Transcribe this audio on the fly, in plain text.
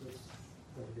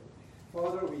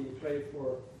Father, we pray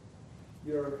for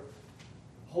your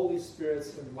Holy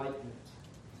Spirit's enlightenment,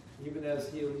 even as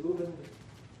he illumined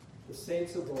the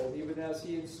saints of old, even as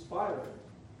he inspired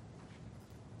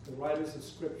the writers of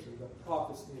Scripture, the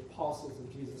prophets, the apostles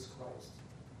of Jesus Christ.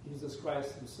 Jesus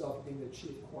Christ himself being the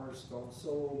chief cornerstone.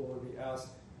 So, Lord, we ask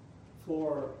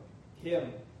for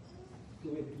him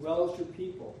who indwells your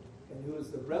people and who is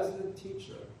the resident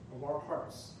teacher of our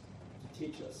hearts to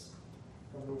teach us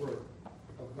from the Word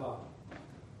of God.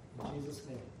 In Jesus'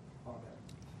 name, amen.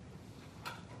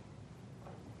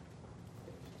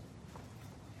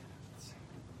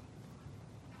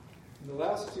 In the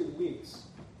last 2 weeks,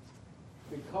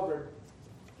 we covered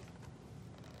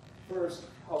first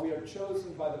how we are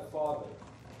chosen by the Father,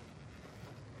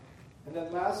 and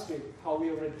then last week how we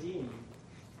are redeemed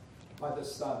by the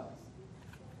Son.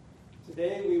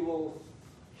 Today we will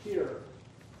hear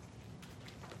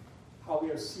how we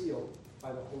are sealed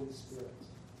by the Holy Spirit.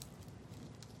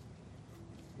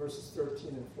 Verses 13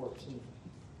 and 14.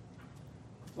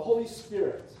 The Holy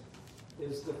Spirit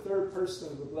is the third person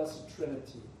of the Blessed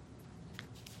Trinity.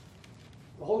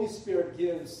 The Holy Spirit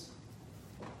gives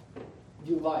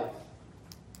new life.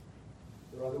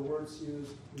 There are other words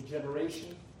used,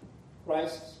 regeneration.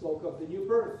 Christ spoke of the new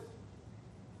birth.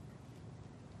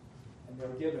 And they're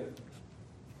given.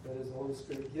 That is, the Holy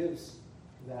Spirit gives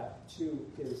that to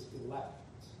his elect.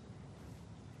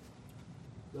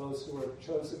 Those who are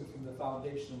chosen from the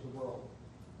foundation of the world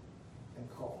and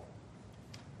called.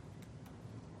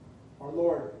 Our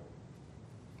Lord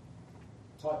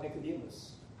taught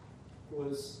Nicodemus, who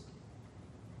was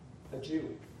a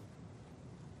Jew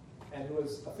and who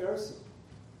was a Pharisee,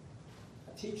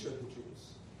 a teacher of the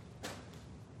Jews.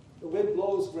 The wind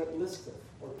blows where it listeth,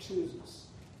 or chooses.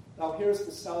 Thou hearest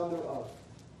the sound thereof,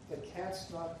 but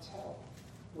canst not tell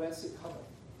whence it cometh,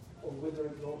 or whither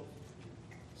it goeth.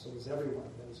 So is everyone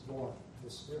that is born of the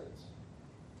Spirit.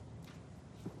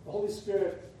 The Holy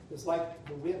Spirit is like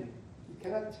the wind. You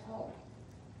cannot tell.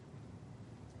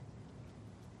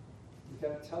 You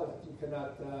cannot tell it. You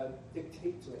cannot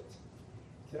dictate to it.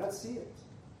 You cannot see it.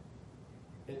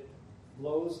 It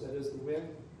blows, that is the wind,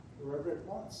 wherever it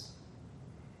wants.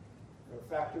 There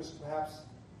are factors perhaps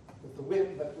with the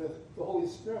wind, but with the Holy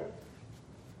Spirit,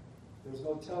 there's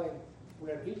no telling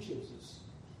where he chooses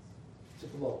to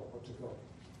blow or to go.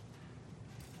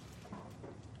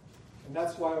 And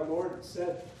that's why our Lord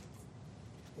said,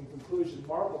 in conclusion,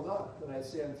 marvel not that I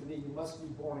say unto thee, you must be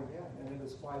born again, and it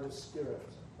is by the Spirit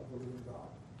of the living God.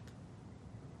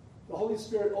 The Holy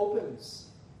Spirit opens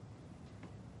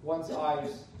one's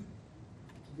eyes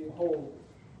to behold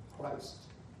Christ.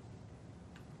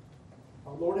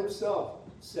 Our Lord himself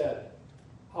said,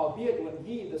 howbeit when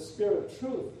he, the Spirit of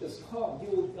truth, is come, he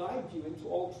will guide you into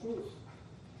all truth.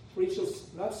 For he shall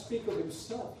not speak of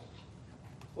himself,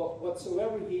 but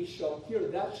whatsoever he shall hear,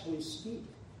 that shall he speak,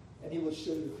 and he will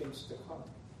show you things to come.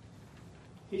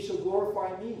 He shall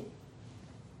glorify me,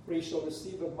 for he shall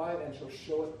receive of mine and shall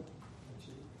show it unto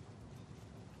you.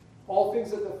 All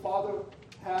things that the Father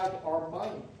hath are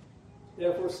mine.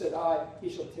 Therefore said I, he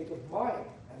shall take of mine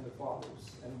and the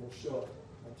Father's, and will show it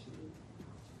unto you.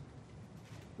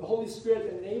 The Holy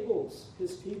Spirit enables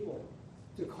his people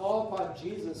to call upon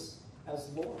Jesus as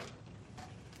Lord.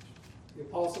 The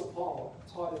Apostle Paul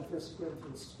taught in 1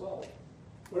 Corinthians 12,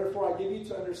 wherefore I give you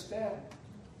to understand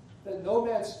that no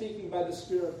man speaking by the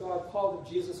Spirit of God called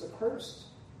Jesus accursed,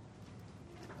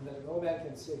 and that no man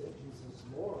can say that Jesus is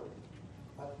Lord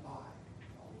but by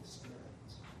the Holy Spirit.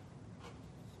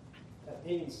 That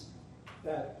means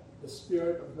that the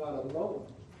Spirit of God alone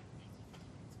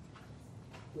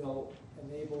will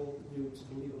enable you to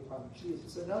believe upon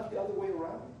Jesus, and not the other way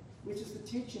around, which is the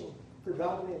teaching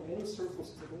predominantly in many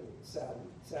circles today,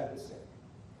 sad to say.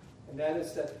 And that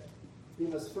is that we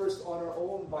must first on our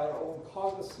own, by our own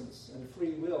cognizance and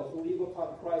free will, believe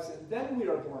upon Christ, and then we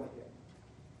are born again.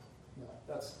 No,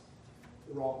 that's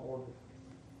the wrong order.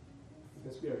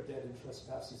 Because we are dead in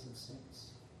trespasses and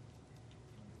sins.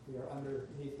 We are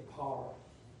underneath the power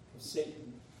of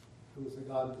Satan, who is the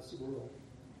god of this world,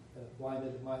 that hath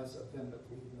blinded the minds of them that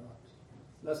believe not.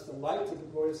 Lest the light of the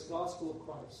glorious gospel of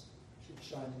Christ should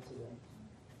shine into them.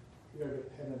 We are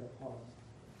dependent upon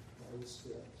the Holy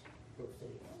Spirit for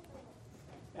faith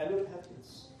and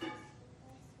repentance.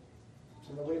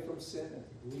 Turn away from sin and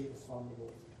to believe upon the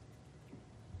Lord.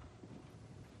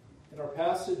 In our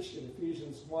passage in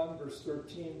Ephesians 1, verse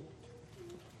 13,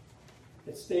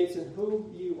 it states, in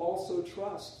whom you also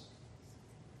trust.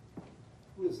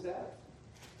 Who is that?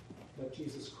 But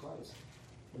Jesus Christ,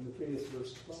 in the previous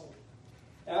verse 12.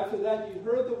 After that, you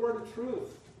heard the word of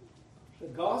truth, the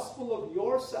gospel of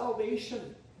your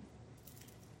salvation.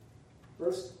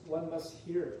 First, one must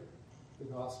hear the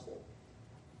gospel.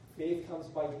 Faith comes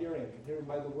by hearing, and hearing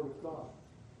by the word of God.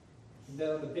 And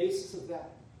then on the basis of that,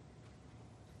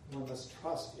 one must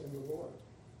trust in the Lord.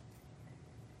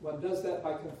 One does that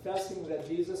by confessing that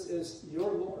Jesus is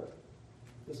your Lord,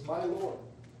 is my Lord,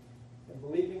 and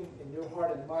believing in your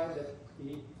heart and mind that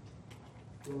he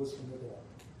rose from the dead,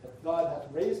 that God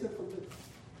hath raised him from the dead.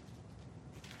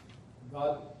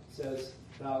 God says,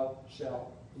 thou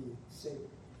shalt be saved.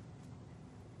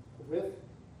 With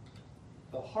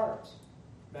the heart,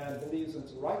 man believes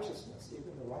unto righteousness,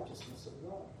 even the righteousness of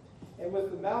God. And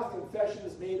with the mouth, confession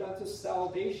is made unto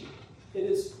salvation. It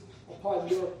is upon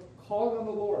your calling on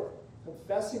the Lord,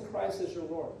 confessing Christ as your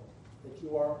Lord, that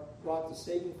you are brought to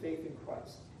saving faith in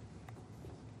Christ.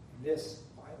 This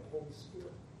by the Holy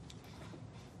Spirit.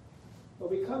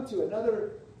 But we come to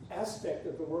another aspect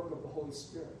of the work of the Holy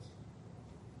Spirit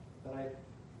that I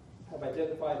have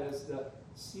identified as the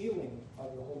sealing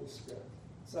of the Holy Spirit.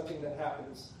 Something that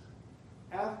happens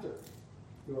after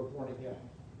you are born again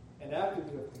and after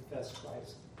you have confessed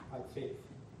Christ by faith.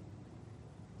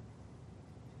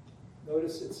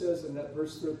 Notice it says in that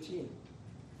verse 13,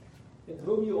 in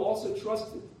whom you also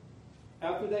trusted,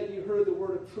 after that you heard the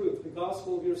word of truth, the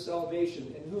gospel of your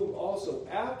salvation, in whom also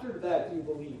after that you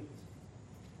believed,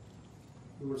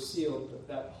 you were sealed with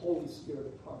that Holy Spirit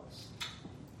of promise.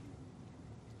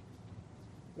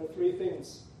 There are three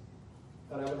things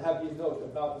that I would have you note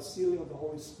about the sealing of the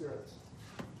Holy Spirit.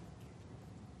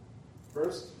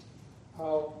 First,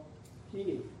 how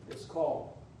he is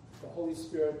called the Holy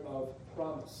Spirit of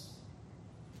promise.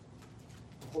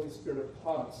 The Holy Spirit of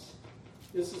promise.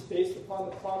 This is based upon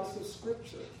the promise of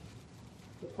Scripture.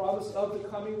 The promise of the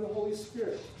coming of the Holy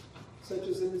Spirit, such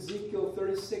as in Ezekiel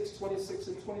 36, 26,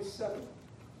 and 27.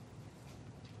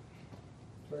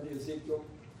 Turn to Ezekiel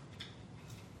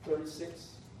 36,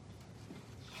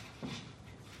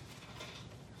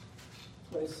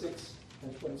 26,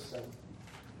 and 27.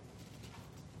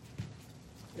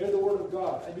 Hear the word of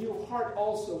God. A new heart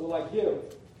also will I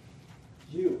give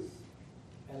youth,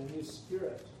 and a new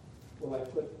spirit will I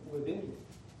put within you.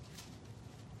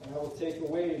 And I will take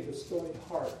away the stony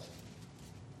heart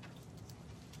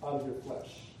out of your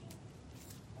flesh,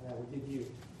 and I will give you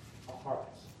a heart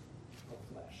of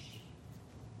flesh.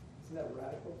 Isn't that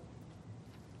radical?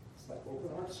 It's like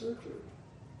open heart surgery.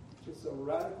 Just a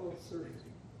radical surgery.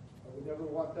 I would never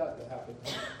want that to happen.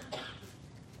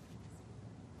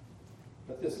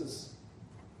 But this is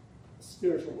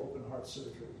spiritual open heart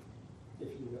surgery, if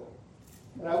you will.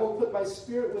 And I will put my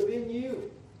spirit within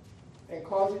you and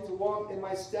cause you to walk in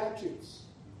my statutes,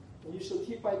 and you shall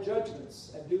keep my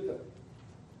judgments and do them.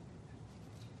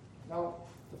 Now,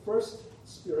 the first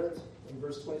spirit, in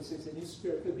verse 26, a new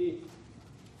spirit could be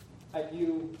a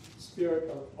new spirit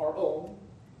of our own,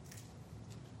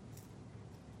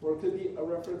 or it could be a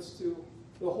reference to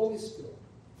the Holy Spirit.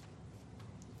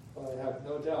 But I have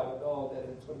no doubt at all that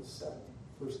in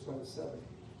verse 27,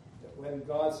 that when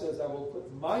God says, I will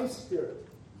put my spirit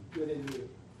within you,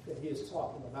 that he is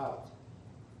talking about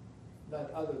none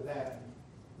other than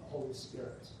the Holy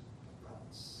Spirit of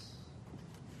promise.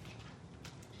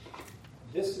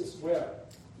 This is where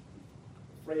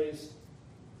the phrase,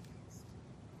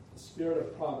 the Spirit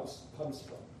of promise, comes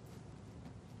from.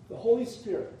 The Holy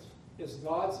Spirit is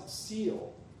God's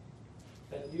seal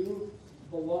that you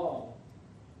belong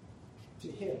to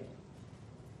him,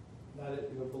 not that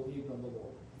you have believed on the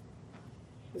Lord.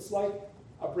 It's like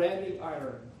a branding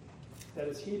iron that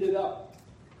is heated up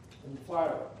in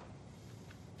fire,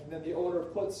 and then the owner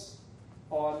puts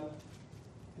on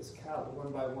his cattle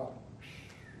one by one.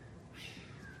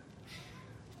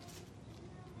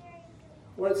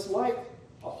 Or it's like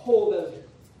a hole that is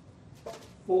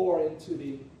bored into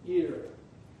the ear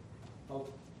of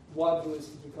one who is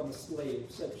to become a slave,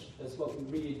 such as what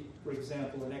we read, for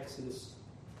example, in Exodus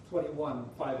 21,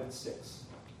 5 and 6.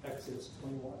 Exodus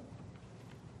 21,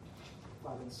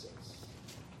 5 and 6.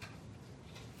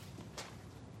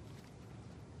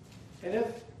 And if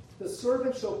the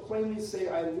servant shall plainly say,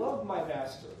 I love my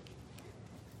master,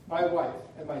 my wife,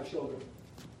 and my children,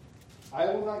 I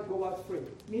will not go out free.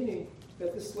 Meaning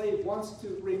that the slave wants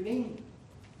to remain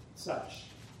such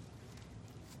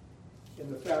in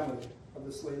the family of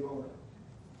the slave owner.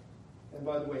 And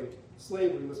by the way,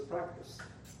 slavery was practiced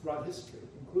throughout history,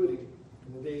 including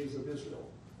in the days of Israel.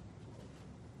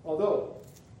 Although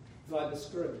God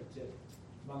discouraged it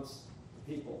amongst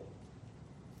the people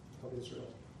of Israel.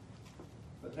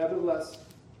 But nevertheless,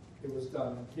 it was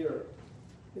done. And here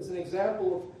is an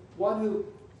example of one who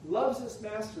loves his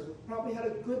master, who probably had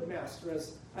a good master,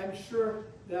 as I'm sure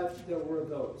that there were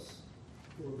those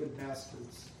who were good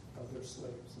masters of their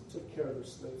slaves and took care of their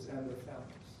slaves and their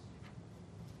families.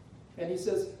 And he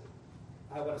says,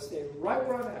 I want to stay right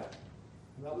where I'm at.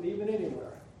 I'm not leaving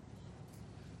anywhere.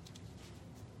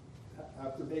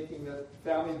 After making that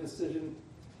family decision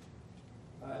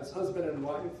as husband and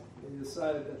wife, they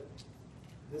decided that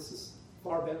this is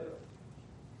far better.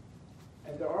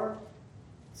 And there are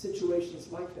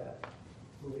situations like that,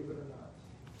 believe it or not,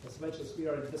 as much as we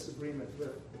are in disagreement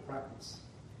with the practice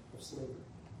of slavery.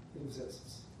 It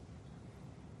exists.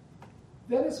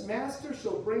 Then his master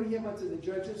shall bring him unto the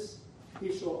judges.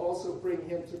 He shall also bring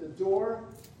him to the door.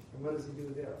 And what does he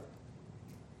do there?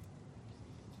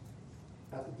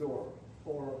 At the door,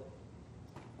 or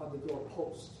on the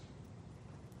doorpost.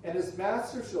 And his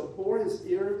master shall bore his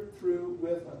ear through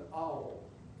with an awl.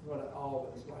 You know what an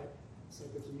awl is, right? It's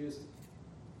like what you use to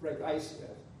break ice with.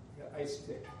 You got ice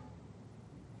pick.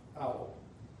 Owl.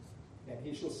 And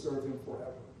he shall serve him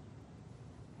forever.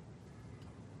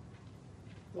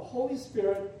 The Holy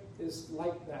Spirit is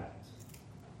like that.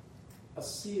 A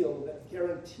seal that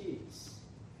guarantees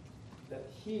that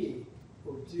he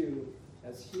will do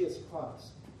as he has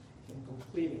promised in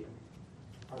completing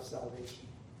our salvation.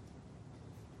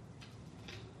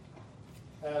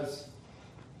 As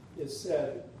is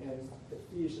said in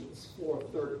Ephesians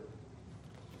 4:30.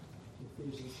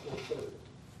 Ephesians 4:30.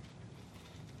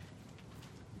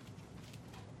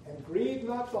 And grieve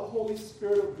not the Holy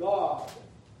Spirit of God,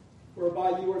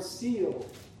 whereby you are sealed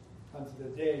unto the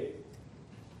day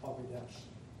of redemption.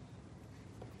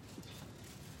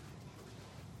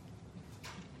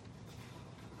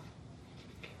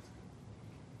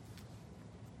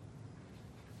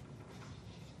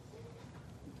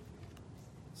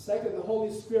 Second, the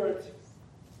Holy Spirit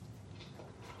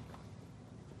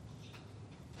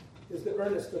is the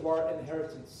earnest of our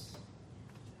inheritance.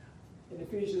 In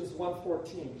Ephesians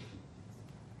 1:14,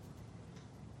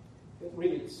 it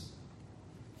reads,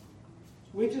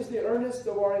 which is the earnest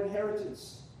of our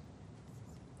inheritance,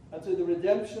 unto the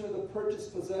redemption of the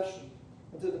purchased possession,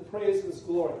 unto the praise of his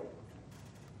glory.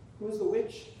 Who is the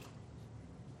which?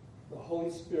 The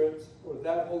Holy Spirit, or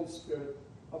that Holy Spirit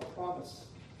of promise.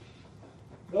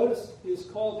 Notice he is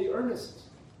called the earnest.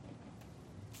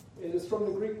 It is from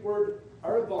the Greek word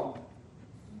arabon.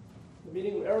 The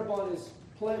meaning of arabon is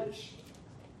pledge,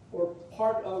 or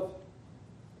part of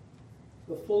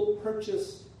the full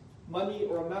purchase money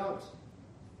or amount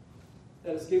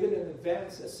that is given in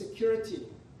advance as security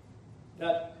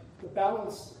that the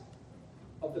balance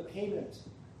of the payment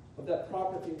of that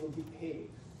property will be paid.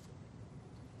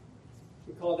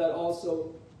 We call that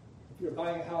also, if you're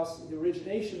buying a house, the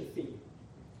origination fee.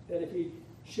 That if you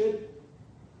should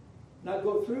not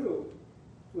go through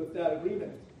with that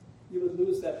agreement, you would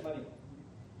lose that money.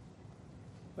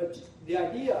 But the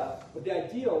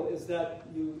ideal is that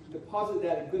you deposit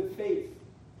that in good faith,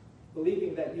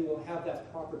 believing that you will have that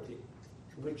property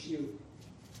to which you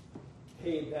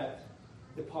paid that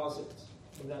deposit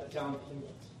or that down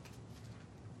payment,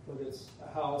 whether it's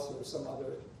a house or some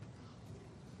other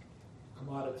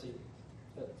commodity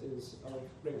that is of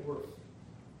great worth.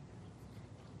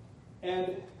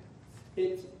 And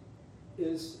it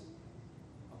is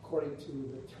according to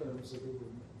the terms of the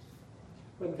agreement.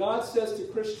 When God says to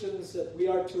Christians that we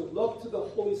are to look to the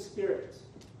Holy Spirit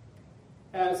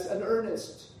as an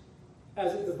earnest,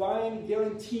 as a divine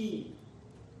guarantee,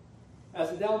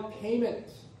 as a down payment,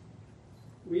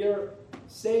 we are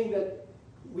saying that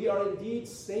we are indeed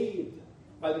saved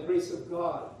by the grace of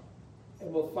God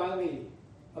and will finally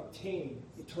obtain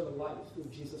eternal life through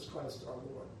Jesus Christ our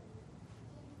Lord.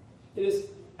 It is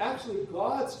actually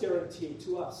God's guarantee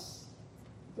to us.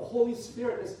 The Holy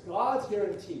Spirit is God's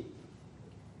guarantee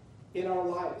in our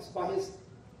lives by his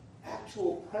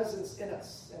actual presence in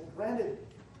us. And granted,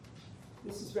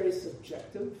 this is very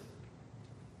subjective.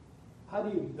 How do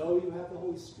you know you have the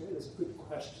Holy Spirit? Is a good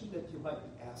question that you might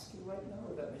be asking right now,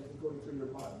 or that may be going through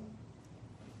your mind.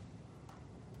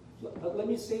 But let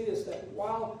me say this, that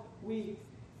while we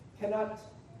cannot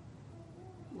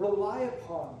rely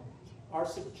upon our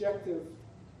subjective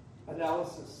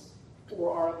analysis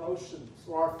or our emotions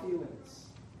or our feelings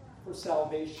for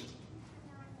salvation,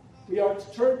 we are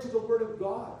to turn to the Word of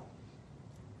God.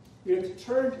 We are to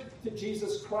turn to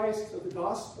Jesus Christ of the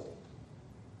gospel.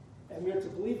 And we are to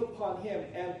believe upon him.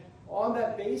 And on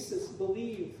that basis,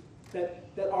 believe that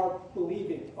our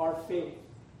believing, our faith,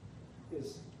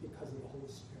 is because of the Holy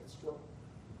Spirit's work.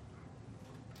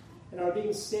 And our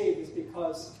being saved is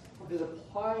because of his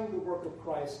applying the work of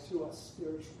Christ to us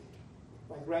spiritually,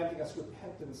 by granting us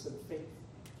repentance and faith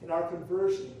in our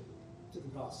conversion to the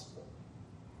gospel.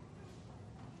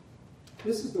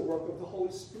 This is the work of the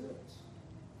Holy Spirit.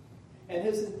 And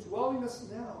his indwelling us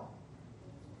now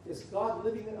is God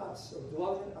living in us or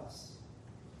dwelling in us,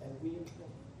 and we in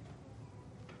Him.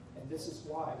 And this is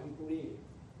why we believe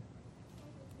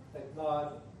that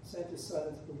God sent His Son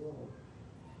into the world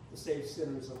to save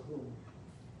sinners, of whom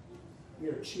we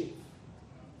are chief.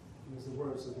 Use the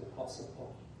words of the Apostle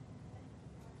Paul.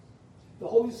 The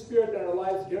Holy Spirit in our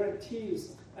lives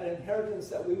guarantees an inheritance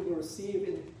that we will receive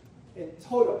in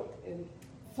total, in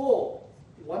full,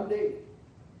 one day.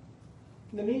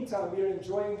 In the meantime, we are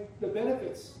enjoying the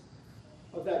benefits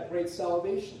of that great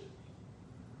salvation.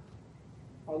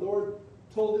 Our Lord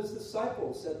told His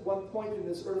disciples at one point in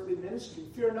His earthly ministry,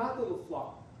 "Fear not, little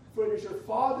flock, for it is your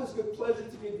Father's good pleasure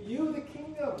to give you the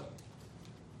kingdom,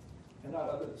 and not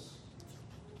others."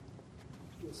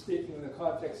 He was speaking in the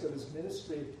context of His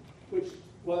ministry, which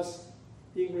was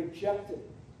being rejected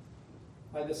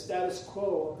by the status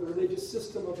quo of the religious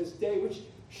system of His day, which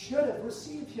should have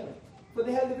received Him, for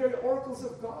they had the very oracles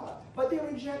of God, but they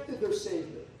rejected their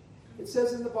Savior. It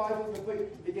says in the Bible, in the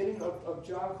beginning of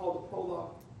John, called the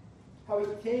prologue, how He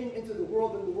came into the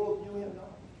world and the world knew Him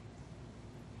not.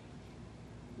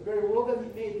 The very world that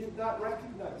He made did not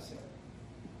recognize Him.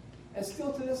 And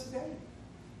still to this day.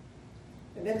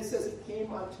 And then it says it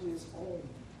came unto His own.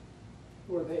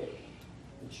 Who are they?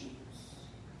 The Jews.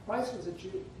 Christ was a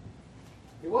Jew.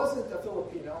 He wasn't a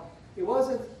Filipino. He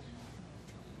wasn't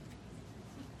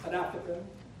an African.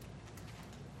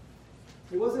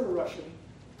 He wasn't a Russian.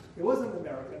 He wasn't an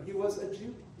American. He was a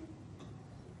Jew.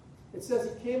 It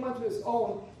says He came unto His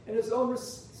own, and His own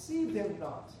received Him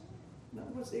not. In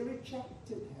other words, they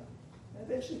rejected Him. And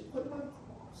eventually put Him on a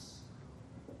cross.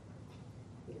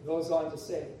 But it goes on to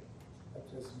say that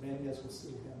to as many as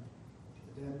receive Him,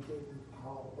 to them gave He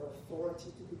power or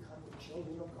authority to become the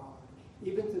children of God,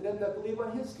 even to them that believe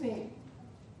on His name,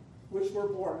 which were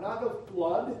born not of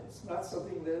blood, it's not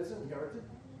something that is inherited,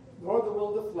 nor the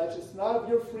will of the flesh, it's not of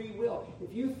your free will.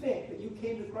 If you think that you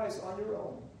came to Christ on your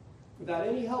own, without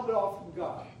any help at all from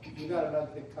God, you've got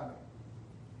another thing coming.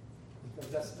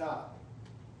 Because that's not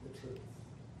the truth.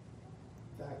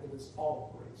 In fact, it is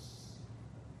all grace.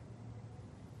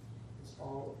 It's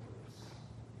all of grace.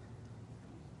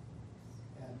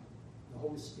 And the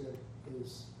Holy Spirit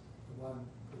is the one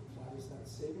who applies that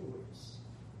saving grace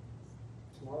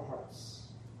to our hearts.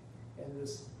 And it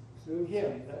is through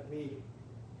Him that we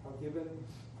are given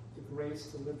the grace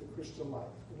to live the Christian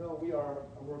life. You know, we are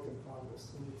a work in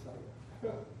progress, let me tell you.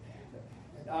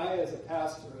 And I, as a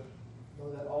pastor,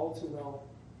 know that all too well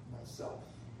myself,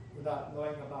 without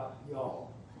knowing about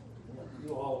y'all.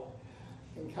 You all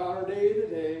encounter day to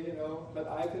day, you know, but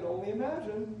I can only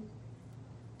imagine.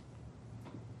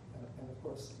 And of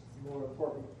course, more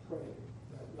importantly, pray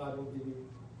that God will give you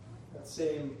that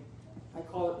same, I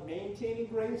call it maintaining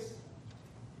grace.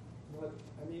 You know what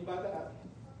I mean by that?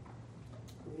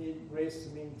 We need grace to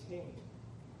maintain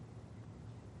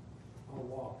our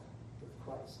walk with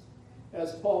Christ.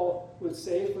 As Paul would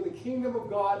say, for the kingdom of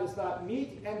God is not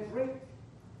meat and drink,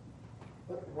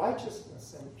 but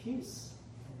righteousness and peace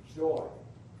and joy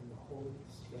in the Holy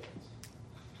Spirit.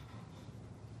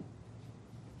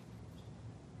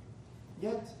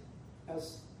 Yet,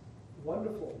 as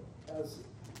wonderful as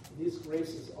these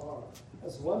graces are,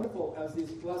 as wonderful as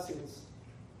these blessings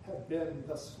have been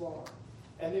thus far,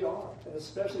 and they are, and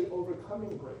especially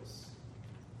overcoming grace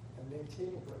and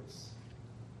maintaining grace,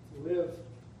 to live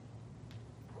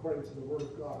according to the Word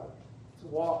of God, to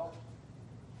walk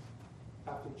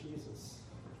after Jesus,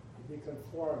 to be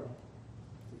conformed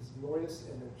to His glorious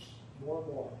image more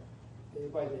and more, day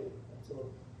by day, until,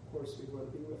 of course, we will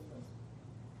be with Him.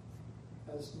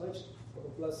 As much of a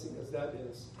blessing as that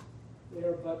is, they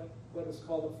are but what is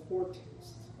called a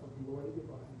foretaste of glory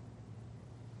divine.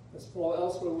 As Paul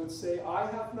elsewhere would say, I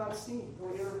have not seen,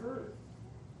 nor ever heard,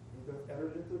 neither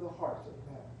entered into the heart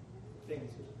of man the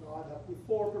things which God hath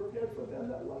before prepared for them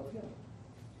that love Him.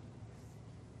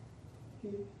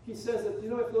 He says that, you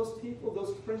know, if those people,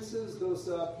 those princes, those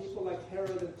people like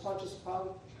Herod and Pontius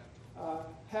Pilate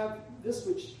have this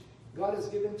which God has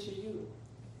given to you,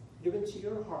 given to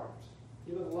your heart,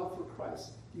 given love for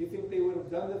Christ, do you think they would have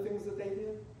done the things that they did?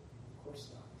 Of course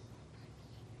not.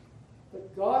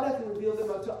 But God hath revealed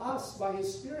them unto us by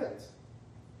His Spirit.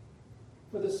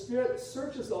 For the Spirit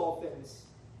searches all things,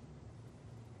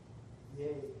 yea,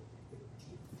 the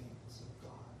deep things of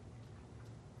God.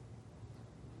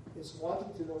 Is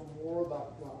wanting to know more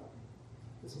about God.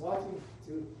 Is wanting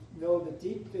to know the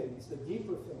deep things, the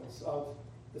deeper things of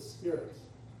the Spirit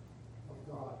of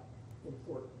God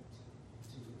important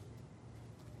to you.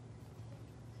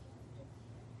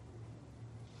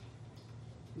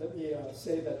 Let me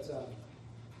say that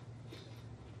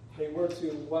they were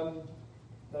to one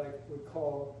that I would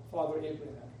call Father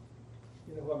Abraham.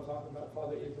 You know who I'm talking about?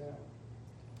 Father Abraham.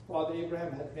 Father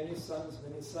Abraham had many sons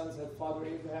had Father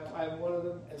Abraham. I am one of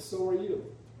them, and so are you,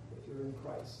 if you're in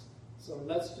Christ. So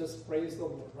let's just praise the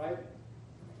Lord, right?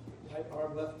 Right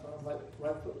arm, left arm,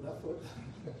 right foot, left foot.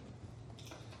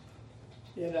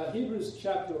 In Hebrews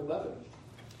chapter 11,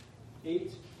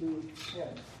 8 through 10,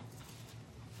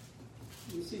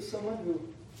 you see someone who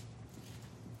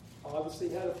obviously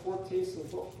had a foretaste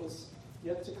of what was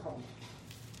yet to come.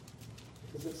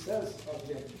 Because it says of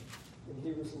him in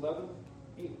Hebrews 11,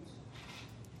 8.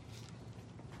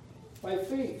 By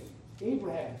faith,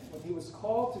 Abraham, when he was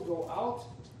called to go out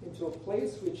into a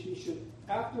place which he should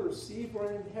after receive for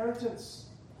an inheritance,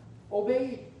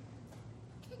 obeyed.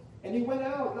 And he went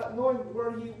out, not knowing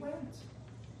where he went.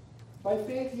 By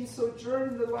faith, he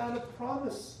sojourned in the land of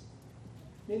promise,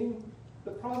 meaning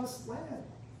the promised land,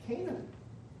 Canaan,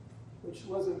 which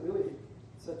wasn't really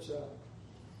such a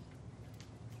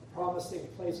promising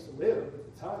place to live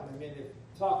at the time. I mean, if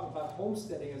talking about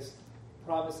homesteading is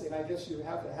promising, I guess you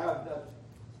have to have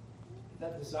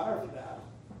that desire for that.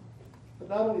 But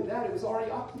not only that, it was already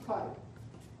occupied.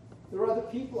 There were other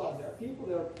people out there, people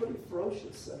that are pretty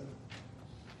ferocious. And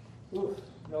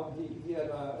he had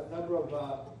a number of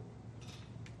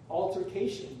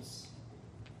altercations,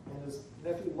 and his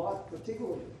nephew Lot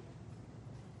particularly,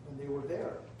 when they were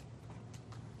there.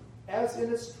 As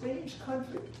in a strange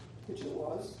country, which it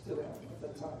was to them at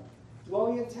that time,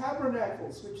 dwelling in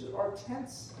tabernacles, which are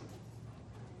tents,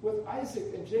 with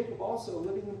Isaac and Jacob also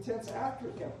living in tents after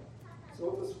him. So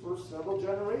it was for several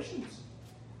generations.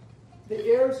 The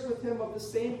heirs with him of the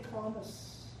same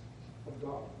promise of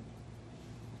God.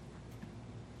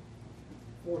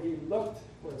 For he looked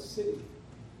for a city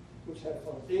which had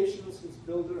foundations, whose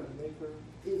builder and maker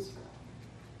is God.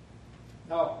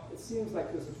 Now, it seems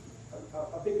like there's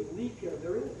a big leak here.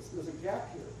 There is. There's a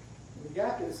gap here. And the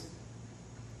gap is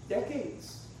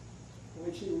decades in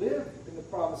which he lived in the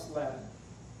promised land.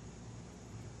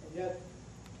 And yet,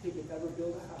 he could never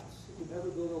build a house. He could never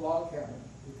build a log cabin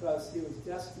because he was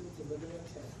destined to live in a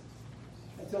tent.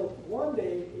 Until one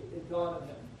day it dawned on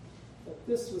him that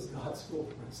this was God's will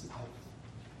for his life.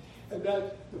 And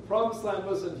that the promised land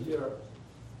wasn't here,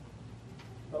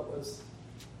 but was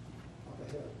up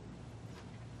ahead.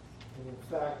 And in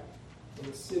fact, in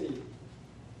a city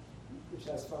which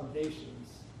has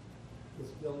foundations, his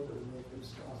builder and maker is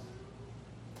God.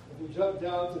 If we jump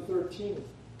down to 13,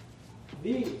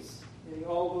 these, meaning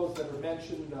all those that are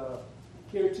mentioned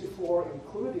heretofore,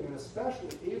 including and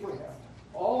especially Abraham,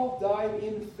 all died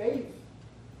in faith,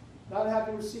 not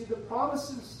having received the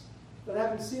promises, but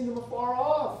having seen them afar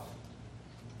off,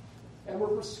 and were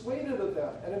persuaded of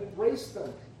them, and embraced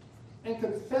them, and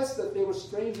confessed that they were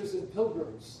strangers and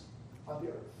pilgrims on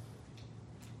the earth.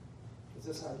 Is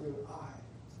this how you and I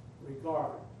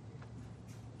regard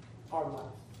our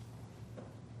life?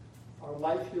 Our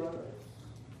life here on earth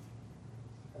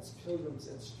as pilgrims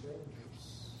and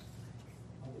strangers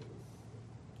on the earth.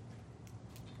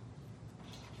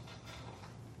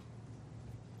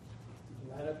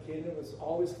 The land of Canaan was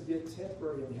always to be a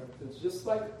temporary inheritance, just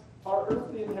like our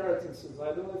earthly inheritances.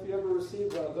 I don't know if you ever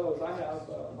received one of those. I have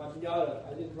my Miata.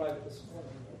 I didn't write it this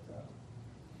morning, but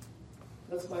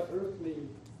that's my earthly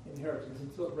inheritance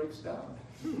until it breaks down.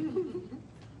 And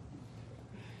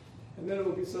then it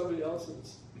will be somebody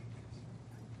else's.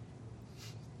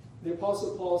 The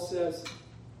Apostle Paul says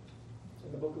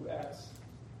in the book of Acts,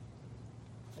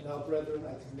 "And now, brethren,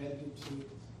 I commend you to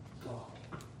God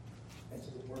and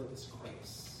to the word of his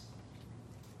grace,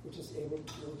 which is able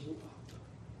to build you up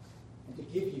and to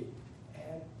give you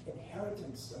an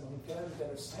inheritance among them that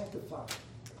are sanctified."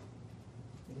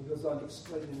 And he goes on to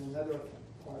explain in another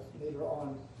part later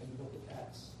on in the book of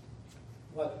Acts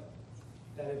what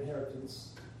that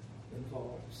inheritance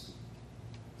involves.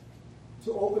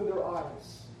 To open their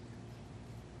eyes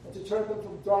and to turn them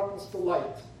from darkness to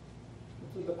light,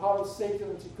 and from the power of Satan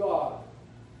unto God,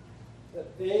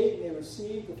 that they may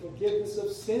receive the forgiveness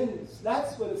of sins.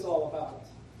 That's what it's all about.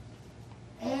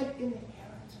 And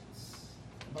inheritance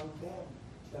among them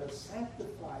that are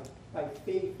sanctified by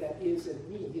faith that is in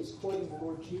me. He's quoting the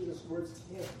Lord Jesus' words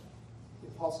to him. The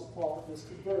Apostle Paul was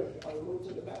converted on the road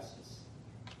to Damascus.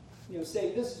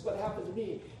 Saying, this is what happened to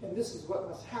me, and this is what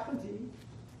must happen to you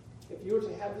if you were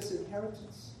to have this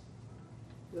inheritance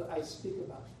that I speak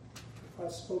about,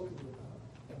 Christ spoke to me about,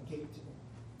 and gave to me.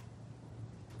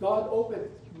 God opened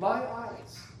my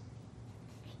eyes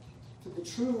to the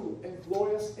true and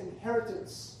glorious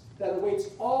inheritance that awaits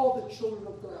all the children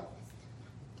of God.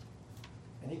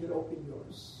 And he could open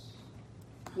yours.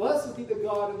 Blessed be the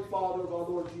God and Father of our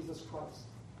Lord Jesus Christ,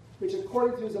 which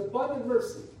according to his abundant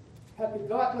mercy hath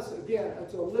begotten us again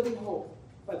unto a living hope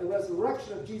by the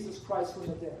resurrection of Jesus Christ from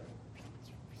the dead,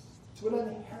 to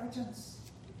an inheritance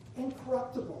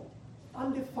incorruptible,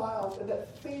 undefiled, and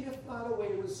that fadeth not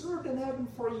away, reserved in heaven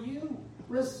for you.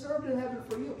 Reserved in heaven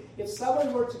for you. If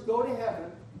someone were to go to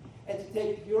heaven and to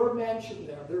take your mansion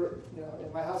there,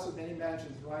 in my house are many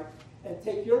mansions, right? And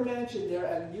take your mansion there,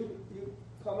 and you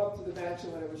come up to the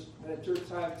mansion when it's your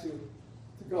time to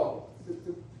go,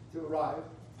 to arrive,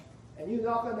 and you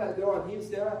knock on that door and he's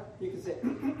there, you can say,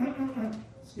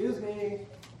 excuse me,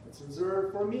 it's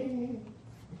reserved for me.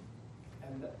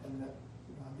 And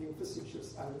I'm being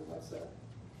facetious, I realize that.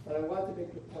 But I want to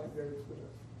make the point very clear,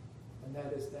 and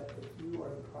that is that if you are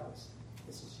in Christ,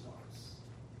 this is yours.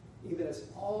 Even as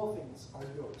all things are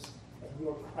yours, and you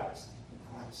are Christ, and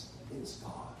Christ is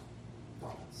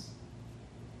God's.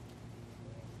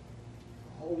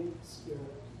 The Holy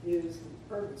Spirit is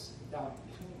the earnest down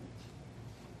payment,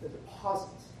 the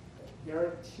deposit that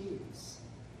guarantees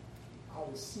our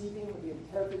receiving the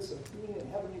inheritance of being in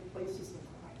heavenly places in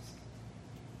Christ.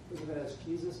 Even as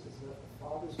Jesus is at the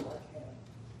Father's right hand.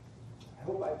 I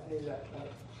hope I made that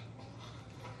note.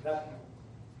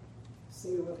 Say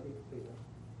it with me, please.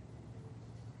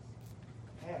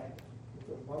 And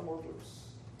look at one more verse.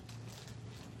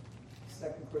 2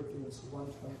 Corinthians 1:22.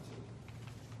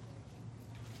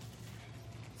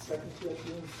 2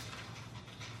 Corinthians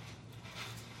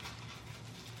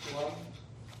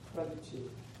 1:22,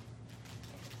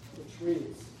 which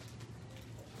reads,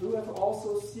 who hath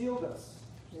also sealed us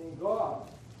in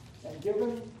God, and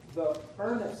given the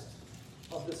earnest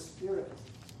of the Spirit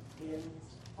in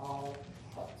our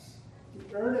hearts. The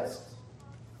earnest,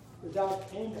 without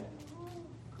payment,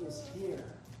 is here,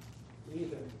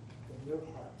 even in your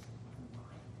heart and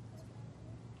mind.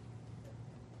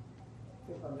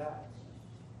 Think on that.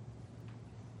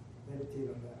 Meditate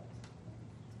on that.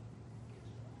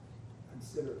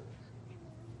 Consider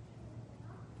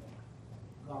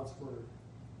God's word,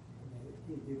 and may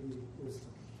He give you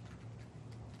wisdom.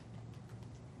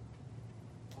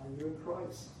 Are you in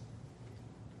Christ?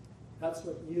 That's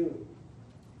what you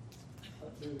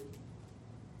have to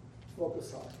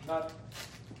focus on. Not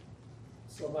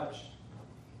so much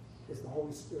is the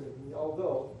Holy Spirit in me,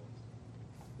 although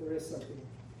there is something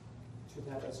to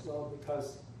that as well,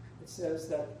 because it says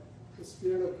that the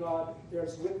Spirit of God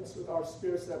bears witness with our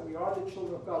spirits that we are the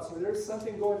children of God. So there's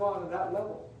something going on at that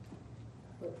level.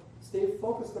 But stay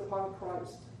focused upon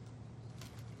Christ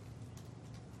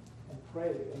and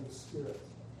pray in the Spirit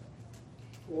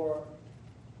for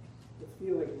the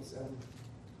feelings and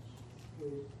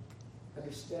the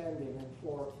understanding, and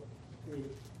for the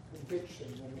conviction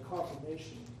and the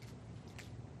confirmation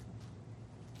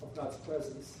of God's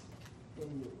presence in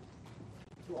you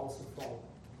to also follow.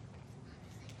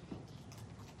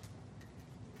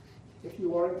 If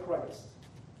you are in Christ,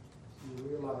 you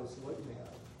realize what you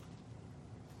have.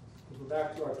 To go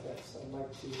back to our text, I'd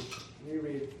like to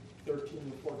reread 13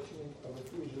 and 14 of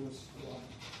Ephesians 1.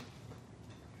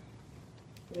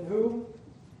 In whom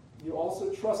you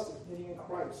also trusted, meaning in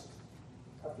Christ.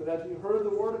 After that you heard the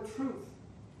word of truth,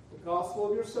 the gospel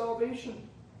of your salvation,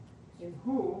 in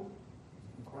whom,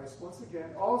 in Christ once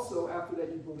again, also after that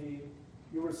you believed,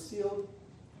 you were sealed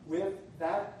with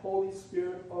that Holy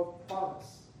Spirit of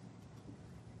promise,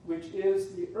 which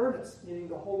is the earnest, meaning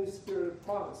the Holy Spirit of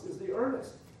promise, is the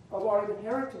earnest of our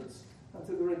inheritance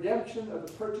unto the redemption of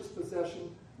the purchased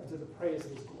possession, unto the praise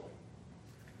of His glory.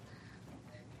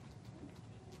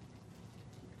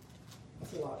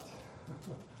 That's a lot. I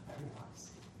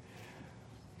realize.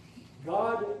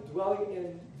 God dwelling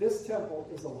in this temple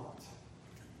is a lot.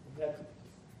 That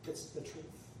it's the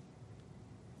truth.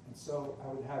 And so I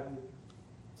would have you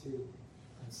to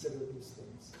consider these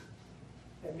things.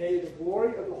 And may the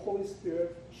glory of the Holy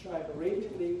Spirit shine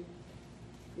radiantly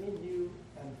in you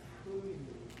and through you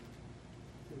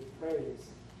to the praise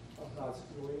of God's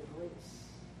glory and grace.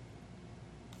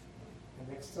 And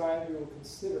next time we will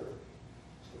consider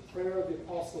the prayer of the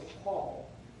Apostle Paul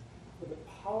for the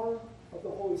power of the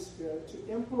Holy Spirit to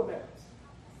implement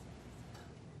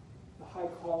the high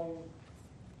calling,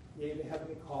 yea, the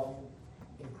heavenly calling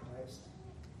in Christ,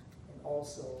 and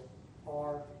also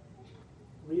our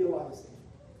realizing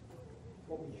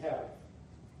what we have,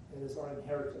 that is our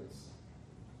inheritance,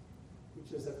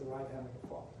 which is at the right hand of the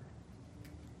Father.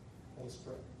 Let us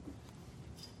pray.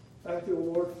 Thank you,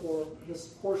 Lord, for this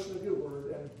portion of your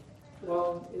word. And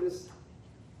while it is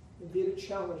indeed a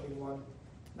challenging one,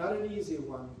 not an easy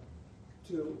one,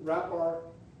 to wrap our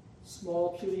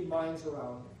small, puny minds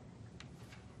around,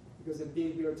 because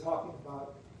indeed we are talking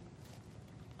about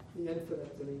the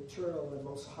infinite and eternal and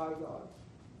most high God,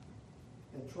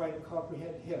 and trying to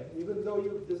comprehend Him. Even though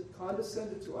you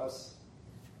condescended to us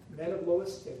men of low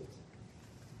estate,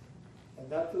 and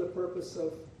that for the purpose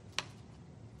of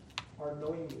our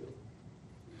knowing you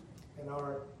and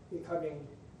our becoming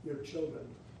your children.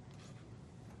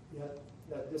 Yet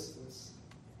that distance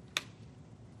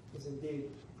is indeed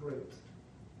great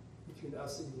between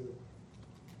us and you.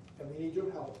 And we need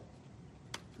your help,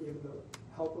 even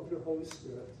the help of your Holy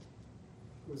Spirit,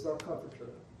 who is our comforter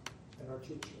and our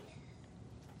teacher,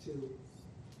 to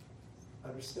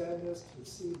understand this, to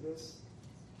receive this,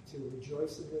 to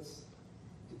rejoice in this,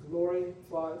 to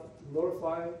glorify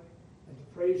and to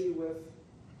praise you with,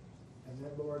 and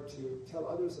then, Lord, to tell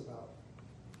others about,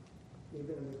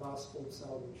 even in the gospel of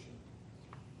salvation.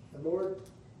 And Lord,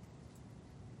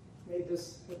 may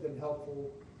this have been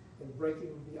helpful in breaking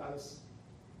the ice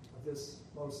of this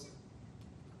most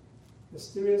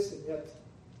mysterious and yet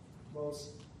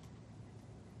most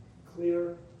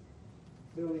clearly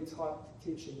taught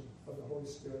teaching of the Holy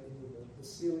Spirit in the Word, the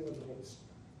sealing of the Holy Spirit.